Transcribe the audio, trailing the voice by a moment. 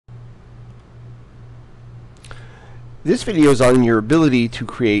This video is on your ability to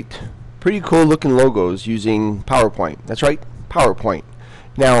create pretty cool looking logos using PowerPoint. That's right, PowerPoint.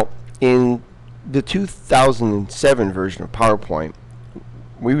 Now, in the 2007 version of PowerPoint,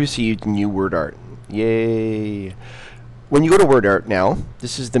 we received new word art. Yay! When you go to word art now,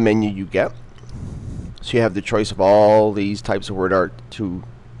 this is the menu you get. So you have the choice of all these types of word art to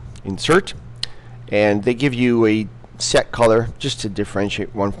insert, and they give you a set color just to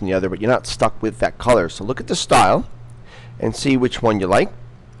differentiate one from the other, but you're not stuck with that color. So look at the style and see which one you like,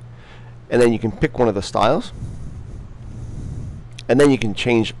 and then you can pick one of the styles, and then you can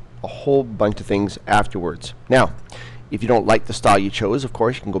change a whole bunch of things afterwards. Now, if you don't like the style you chose, of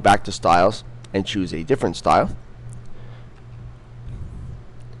course, you can go back to styles and choose a different style.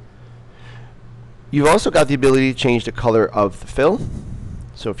 You've also got the ability to change the color of the fill.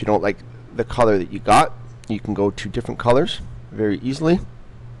 So if you don't like the color that you got, you can go to different colors very easily.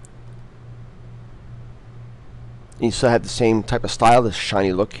 You still have the same type of style, this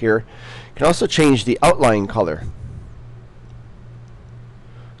shiny look here. You can also change the outline color.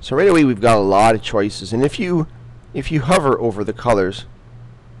 So right away we've got a lot of choices, and if you hover over the colors,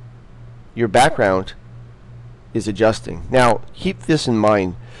 your background is adjusting. Now keep this in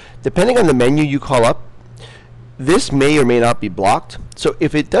mind. Depending on the menu you call up, this may or may not be blocked. So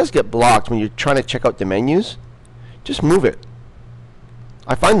if it does get blocked when you're trying to check out the menus, just move it.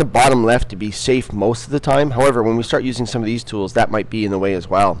 I find the bottom left to be safe most of the time. However, when we start using some of these tools, that might be in the way as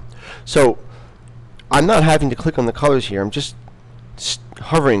well. So I'm not having to click on the colors here. I'm just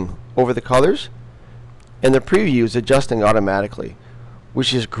hovering over the colors, and the preview is adjusting automatically,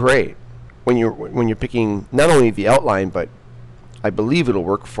 which is great when you're picking not only the outline, but I believe it'll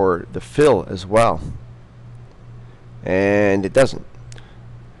work for the fill as well. And it doesn't.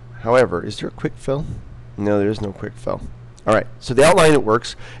 However, is there a quick fill? No, there is no quick fill. Alright, so the outline, it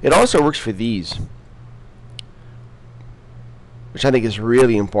works. It also works for these, which I think is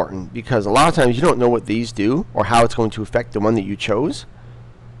really important, because a lot of times you don't know what these do or how it's going to affect the one that you chose.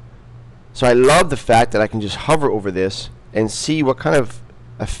 So I love the fact that I can just hover over this and see what kind of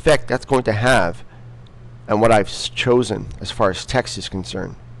effect that's going to have and what I've chosen as far as text is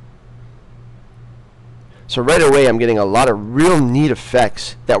concerned. So right away I'm getting a lot of real neat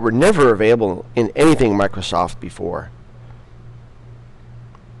effects that were never available in anything Microsoft before.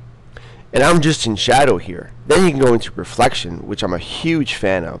 And I'm just in shadow here. Then you can go into reflection, which I'm a huge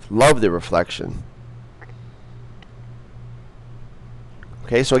fan of. Love the reflection.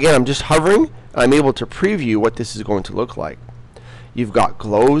 Okay, so again, I'm just hovering. I'm able to preview what this is going to look like. You've got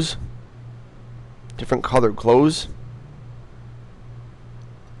glows, different colored glows.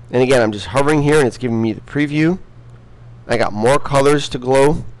 And again, I'm just hovering here and it's giving me the preview. I got more colors to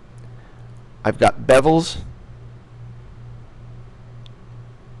glow. I've got bevels.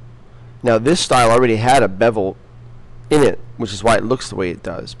 Now this style already had a bevel in it, which is why it looks the way it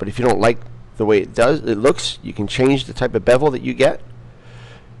does. But if you don't like the way it looks, you can change the type of bevel that you get.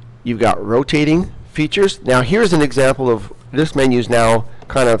 You've got rotating features. Now here's an example of this menu is now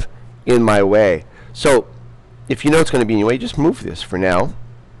kind of in my way. So if you know it's going to be in your way, just move this for now.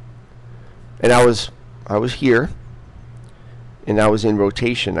 And I was here, and I was in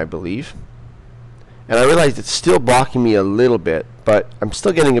rotation, I believe. And I realized it's still blocking me a little bit, but I'm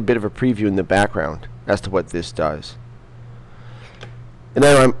still getting a bit of a preview in the background as to what this does. And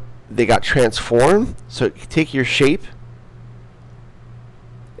then they got transform, so take your shape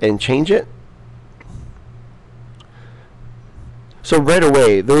and change it. So right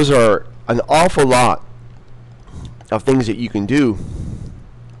away, those are an awful lot of things that you can do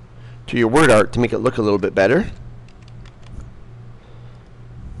to your word art to make it look a little bit better.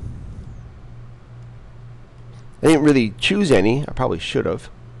 I didn't really choose any. I probably should have.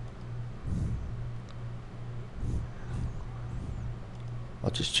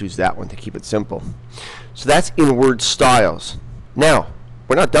 I'll just choose that one to keep it simple. So that's in word styles. Now,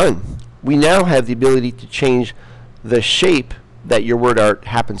 we're not done. We now have the ability to change the shape that your word art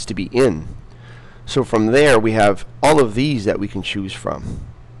happens to be in. So from there, we have all of these that we can choose from.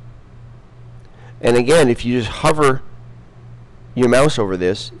 And again, if you just hover your mouse over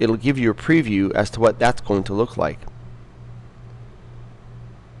this, it'll give you a preview as to what that's going to look like.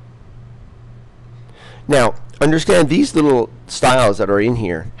 Now, understand these little styles that are in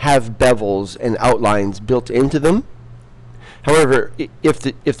here have bevels and outlines built into them. However, if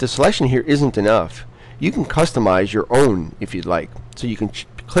the selection here isn't enough, you can customize your own if you'd like. So you can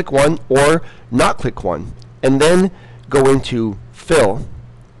click one or not click one, and then go into fill.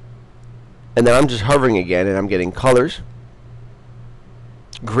 And then I'm just hovering again, and I'm getting colors,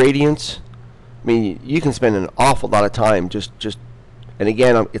 gradients. I mean, you can spend an awful lot of time just And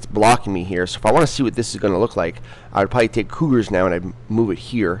again, it's blocking me here. So if I want to see what this is going to look like, I would probably take Cougars now and I'd move it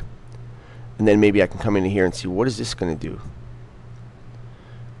here. And then maybe I can come in here and see what is this going to do.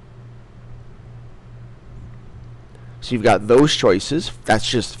 So you've got those choices. That's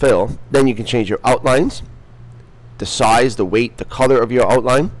just fill. Then you can change your outlines, the size, the weight, the color of your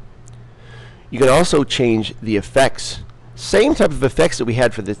outline. You can also change the effects. Same type of effects that we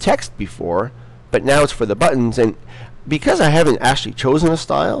had for the text before, but now it's for the buttons. And because I haven't actually chosen a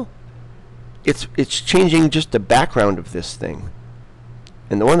style, it's changing just the background of this thing.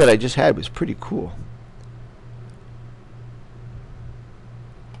 And the one that I just had was pretty cool.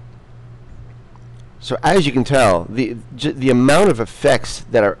 So as you can tell, the amount of effects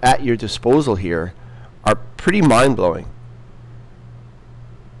that are at your disposal here are pretty mind-blowing.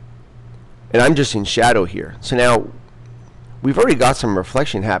 And I'm just in shadow here. So now we've already got some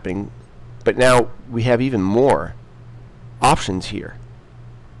reflection happening, but now we have even more options here.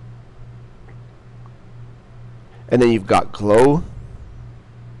 And then you've got glow.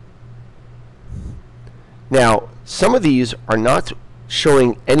 Now, some of these are not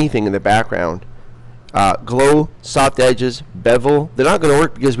showing anything in the background. Glow, soft edges, bevel, they're not going to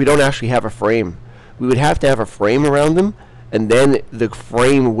work because we don't actually have a frame. We would have to have a frame around them, and then the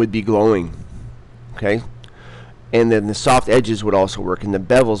frame would be glowing. Okay? And then the soft edges would also work, and the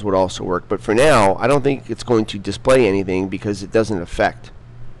bevels would also work. But for now, I don't think it's going to display anything because it doesn't affect.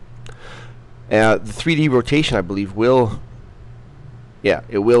 The 3D rotation, I believe, will, yeah,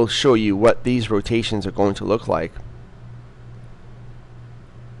 it will show you what these rotations are going to look like.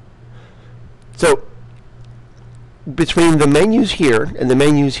 So between the menus here and the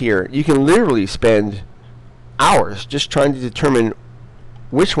menus here, you can literally spend hours just trying to determine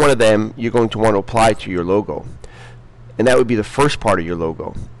which one of them you're going to want to apply to your logo. And that would be the first part of your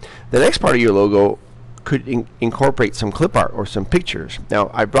logo. The next part of your logo could incorporate some clip art or some pictures. Now,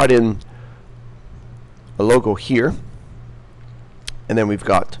 I brought in a logo here, and then we've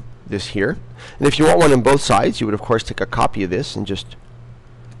got this here. And if you want one on both sides, you would of course take a copy of this and just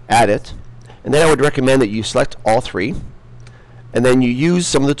add it. And then I would recommend that you select all three, and then you use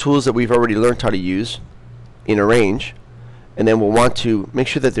some of the tools that we've already learned how to use in Arrange. And then we'll want to make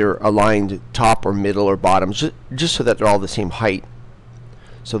sure that they're aligned top or middle or bottom, just so that they're all the same height.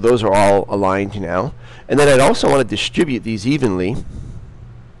 So those are all aligned now. And then I'd also want to distribute these evenly.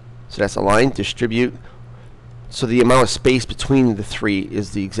 So that's align, distribute. So the amount of space between the three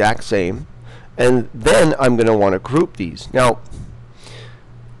is the exact same. And then I'm going to want to group these. Now,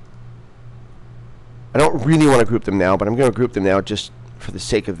 I don't really want to group them now, but I'm going to group them now just for the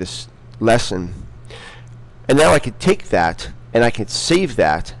sake of this lesson. And now I could take that and I could save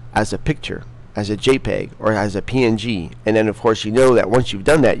that as a picture, as a JPEG, or as a PNG. And then of course you know that once you've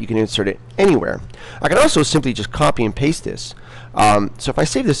done that, you can insert it anywhere. I can also simply just copy and paste this. So if I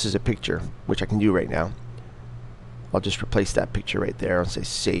save this as a picture, which I can do right now, I'll just replace that picture right there and say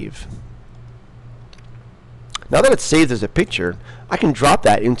save. Now that it's saved as a picture, I can drop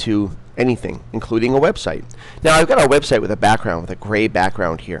that into anything, including a website. Now I've got a website with a background, with a gray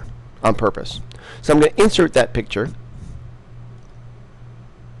background here on purpose. So I'm going to insert that picture.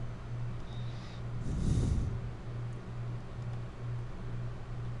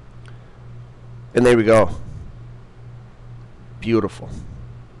 And there we go. Beautiful.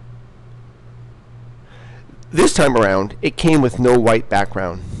 This time around, it came with no white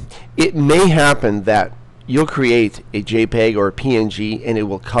background. It may happen that you'll create a JPEG or a PNG and it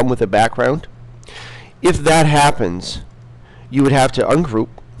will come with a background. If that happens, you would have to ungroup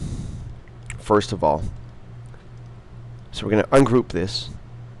first of all. So we're going to ungroup this.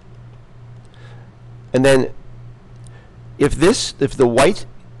 And then if the white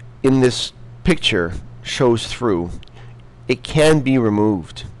in this picture shows through, it can be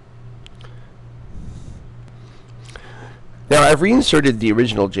removed. Now I've reinserted the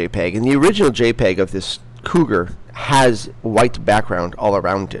original JPEG, and the original JPEG of this cougar has white background all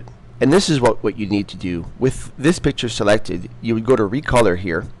around it. And this is what you need to do. With this picture selected, you would go to recolor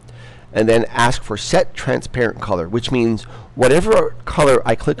here and then ask for set transparent color, which means whatever color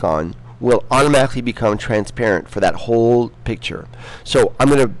I click on will automatically become transparent for that whole picture. So I'm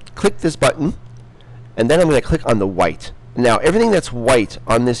going to click this button, and then I'm going to click on the white. Now everything that's white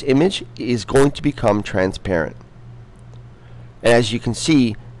on this image is going to become transparent. And as you can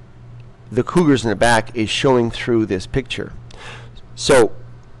see, the cougars in the back is showing through this picture. So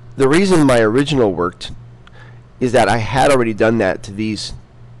the reason my original worked is that I had already done that to these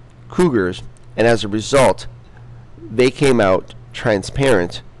cougars, and as a result they came out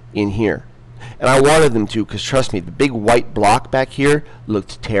transparent in here. And I wanted them to, because trust me, the big white block back here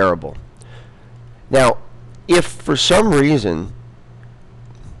looked terrible. Now if for some reason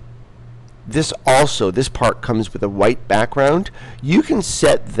this part comes with a white background. You can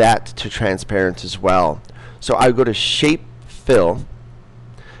set that to transparent as well. So I go to shape fill,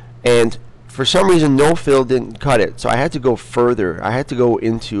 and for some reason no fill didn't cut it, so I had to go further. I had to go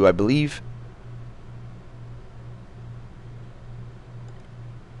into, I believe,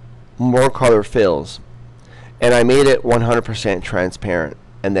 more color fills, and I made it 100% transparent,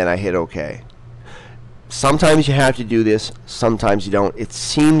 and then I hit OK. Sometimes you have to do this, sometimes you don't. It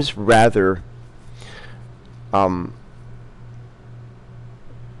seems rather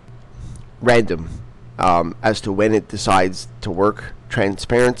random as to when it decides to work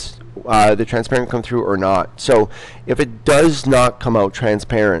the transparent come through or not. So if it does not come out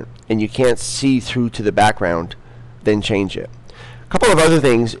transparent and you can't see through to the background, then change it. A couple of other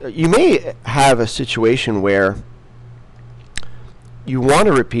things. You may have a situation where you want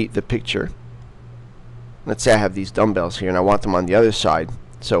to repeat the picture. Let's say I have these dumbbells here and I want them on the other side.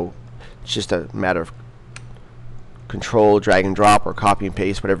 So it's just a matter of control, drag and drop, or copy and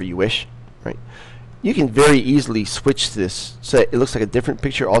paste, whatever you wish, right? You can very easily switch this so that it looks like a different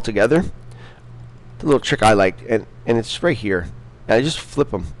picture altogether. The little trick I like, and it's right here. And I just flip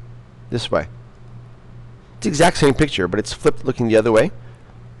them this way. It's the exact same picture, but it's flipped looking the other way,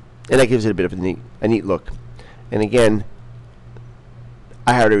 and that gives it a bit of a neat look. And again,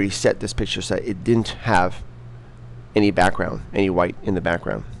 I had already set this picture so that it didn't have any background, any white in the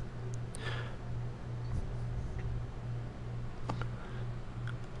background.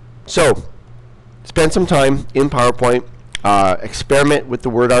 So spend some time in PowerPoint, experiment with the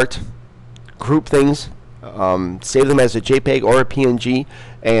word art, group things, save them as a JPEG or a PNG,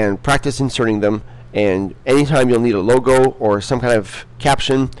 and practice inserting them. And anytime you'll need a logo or some kind of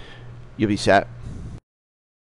caption, you'll be set.